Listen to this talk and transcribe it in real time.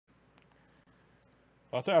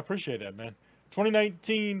Well, I appreciate that, man.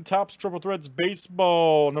 2019 Topps Triple Threads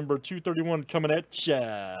Baseball, number 231 coming at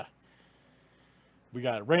ya. We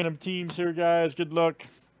got random teams here, guys. Good luck.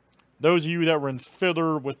 Those of you that were in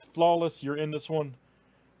filler with Flawless, you're in this one.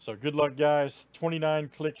 So good luck, guys. 29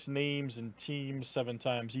 clicks, names, and teams 7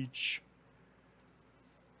 times each.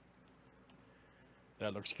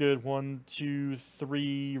 That looks good. 1, 2,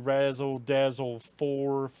 3, razzle, dazzle,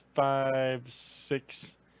 4, 5,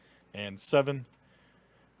 6, and 7.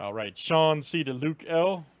 All right, Sean C to Luke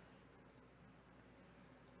L.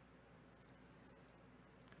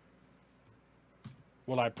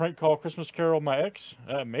 Will I prank call Christmas Carol my ex?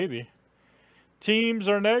 Maybe. Teams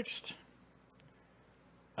are next.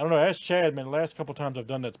 I don't know. Ask Chad, man. The last couple times I've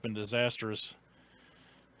done that's been disastrous.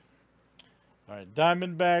 All right,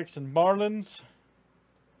 Diamondbacks and Marlins.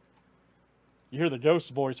 You hear the ghost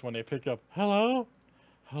voice when they pick up. Hello?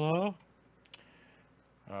 Hello?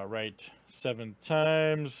 All right, 7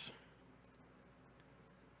 times.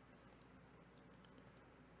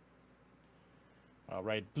 All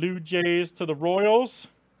right, Blue Jays to the Royals.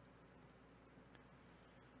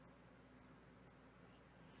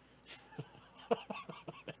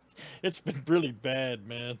 It's been really bad,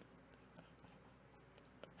 man.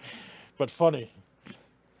 But funny.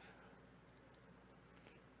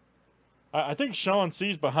 I think Sean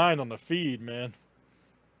C's behind on the feed, man.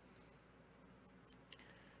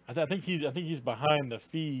 I think he's behind the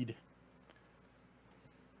feed.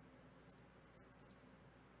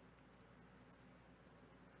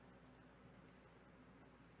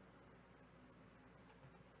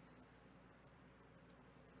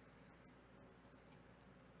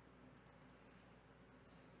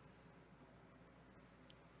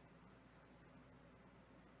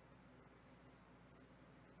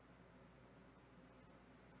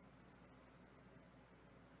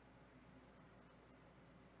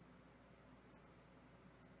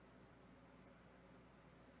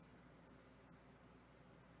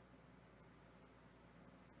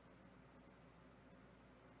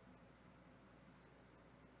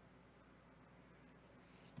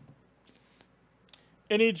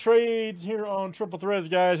 Any trades here on Triple Threads,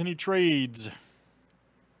 guys? Any trades?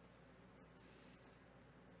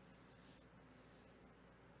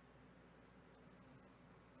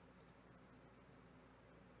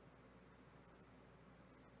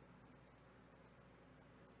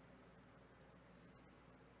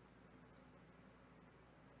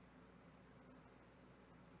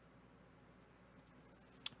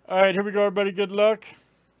 All right, here we go, everybody. Good luck.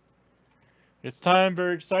 It's time.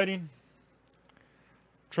 Very exciting.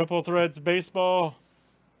 Triple Threads Baseball.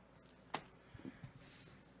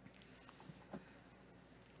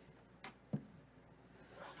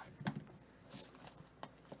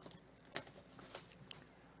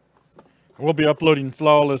 We'll be uploading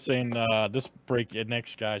Flawless and this break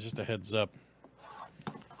next, guys. Just a heads up.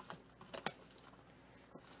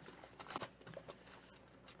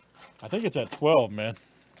 I think it's at 12, man.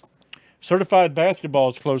 Certified basketball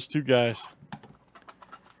is close too, guys.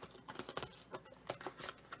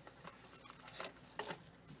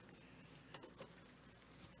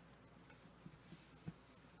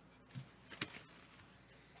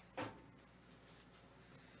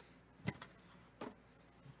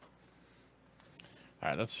 All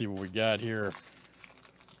right, let's see what we got here.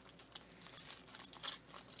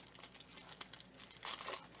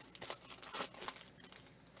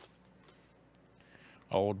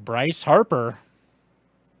 Old Bryce Harper.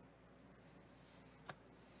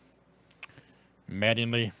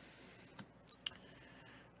 Mattingly.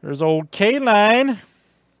 There's old K-Line.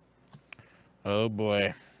 Oh,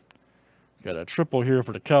 boy. Got a triple here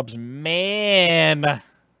for the Cubs. Man.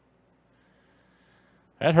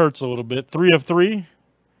 That hurts a little bit. 3 of 3.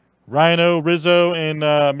 Rhino, Rizzo, and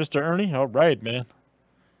Mr. Ernie. All right, man.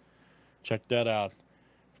 Check that out.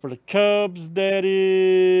 For the Cubs, that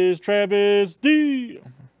is Travis D.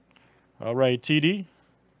 All right, TD.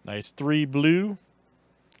 Nice 3 blue.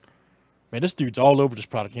 Man, this dude's all over this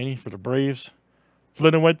product, ain't he? For the Braves.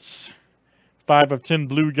 Flinowitz. 5 of 10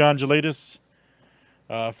 blue Gondolatus.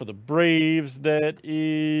 For the Braves, that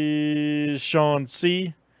is Sean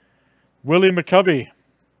C. Willie McCovey.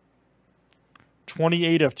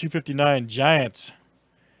 28 of 259 Giants.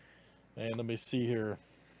 And let me see here.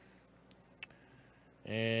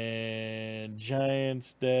 And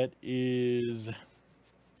Giants, that is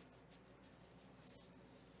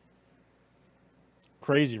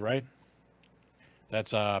crazy, right?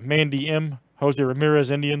 That's Mandy M. Jose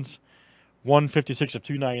Ramirez, Indians. 156 of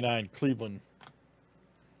 299 Cleveland.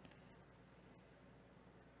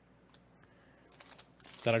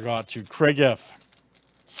 Then I go out to Craig F.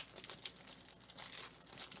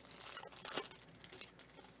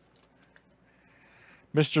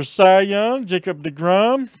 Mr. Cy Young, Jacob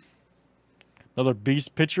deGrom. Another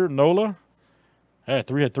beast pitcher, Nola. Hey,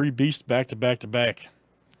 had three beasts back to back to back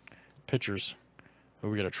pitchers. Oh,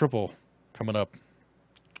 we got a triple coming up.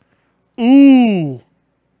 Ooh.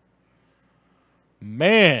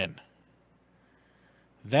 Man.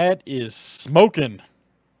 That is smoking.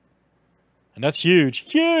 And that's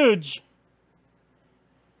huge. Huge.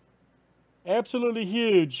 Absolutely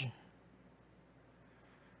huge.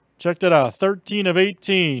 Check that out. 13 of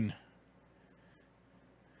 18.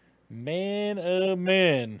 Man, oh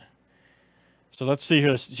man. So let's see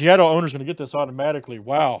here. Seattle owner's going to get this automatically.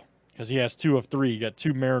 Wow. Because he has 2 of 3. You got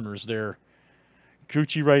 2 Mariners there.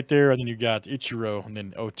 Gucci right there. And then you got Ichiro. And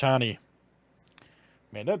then Otani.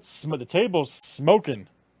 Man, that's the table's smoking.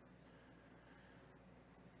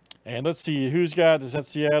 And let's see who's got. Is that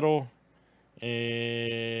Seattle?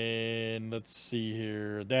 And let's see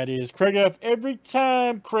here. That is Craig F. Every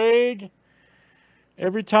time, Craig.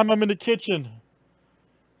 Every time I'm in the kitchen,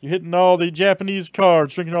 you're hitting all the Japanese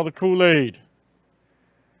cards, drinking all the Kool-Aid.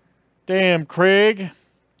 Damn, Craig.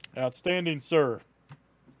 Outstanding, sir.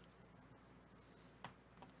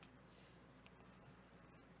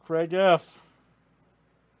 Craig F.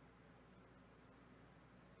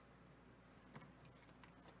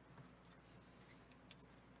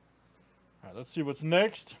 All right, let's see what's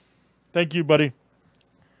next. Thank you, buddy.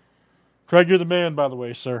 Craig, you're the man, by the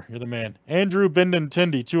way, sir. You're the man. Andrew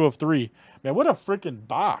Benintendi, 2 of 3. Man, what a freaking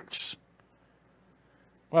box.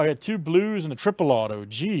 Wow, I got 2 blues and a triple auto.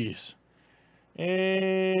 Jeez.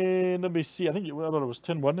 And let me see. I thought it was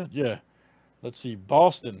 10, wasn't it? Yeah. Let's see.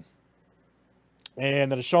 Boston.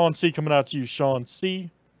 And then a Sean C. coming out to you, Sean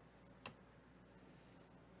C.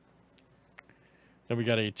 Then we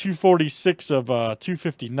got a 246 of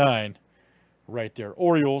 259 right there.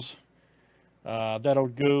 Orioles. That'll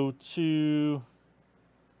go to...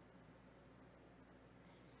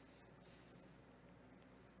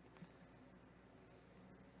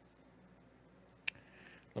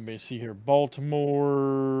 Let me see here.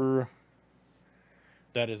 Baltimore.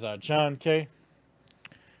 That is John K.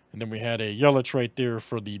 And then we had a Yelich right there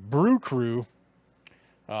for the Brew Crew.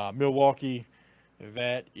 Milwaukee.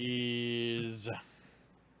 That is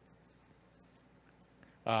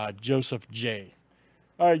Joseph J.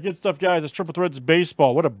 All right, good stuff, guys. It's Triple Threads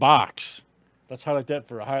Baseball. What a box. Let's highlight that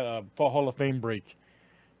for a Hall of Fame break.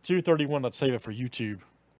 231. Let's save it for YouTube.